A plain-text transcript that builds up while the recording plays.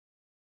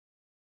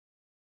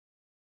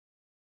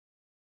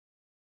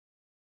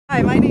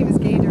Hi, my name is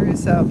Gaited.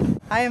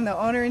 I am the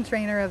owner and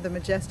trainer of the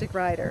Majestic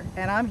Rider,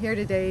 and I'm here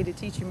today to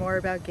teach you more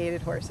about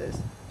gaited horses.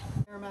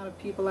 A fair amount of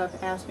people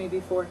have asked me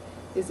before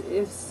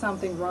is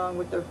something wrong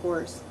with their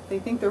horse. They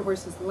think their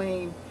horse is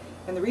lame,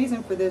 and the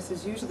reason for this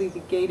is usually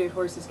the gaited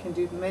horses can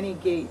do many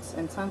gaits,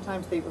 and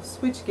sometimes they will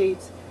switch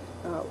gaits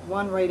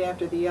one right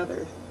after the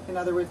other. In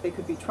other words, they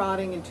could be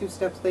trotting and 2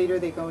 steps later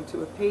they go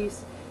into a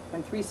pace,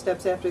 and 3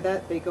 steps after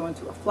that they go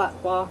into a flat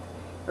walk,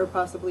 or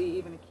possibly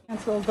even a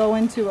canter. So he'll go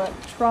into a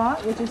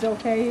trot, which is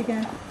okay.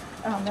 Again,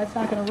 that's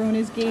not going to ruin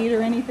his gait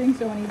or anything,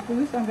 so when he's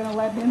loose I'm going to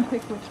let him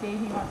pick which gait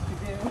he wants to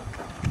do.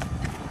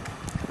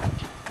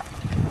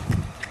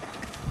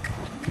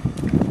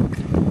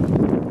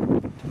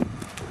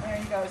 There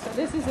you go. So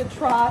this is a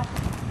trot,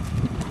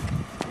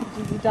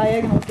 which is a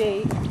diagonal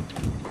gait.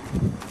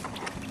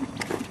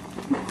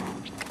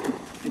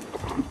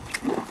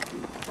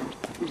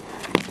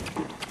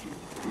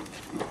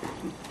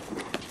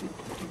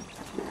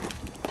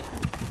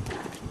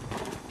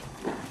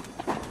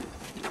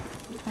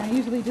 I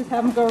usually just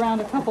have him go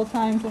around a couple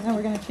times and then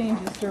we're going to change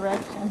his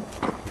direction.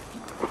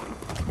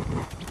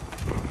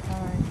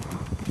 Alright.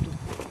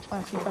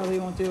 Flashy probably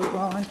won't do it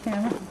well on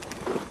camera.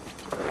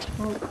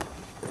 Oh.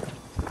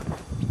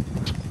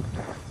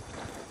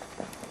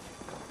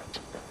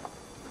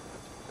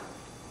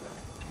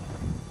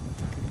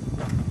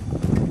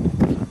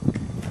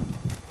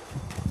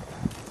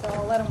 So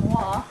I'll let him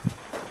walk.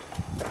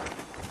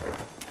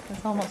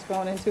 It's almost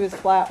going into his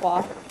flat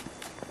walk.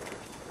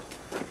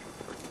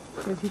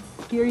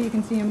 Here you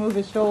can see him move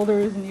his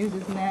shoulders and use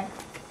his neck,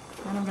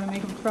 and I'm going to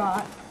make him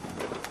trot.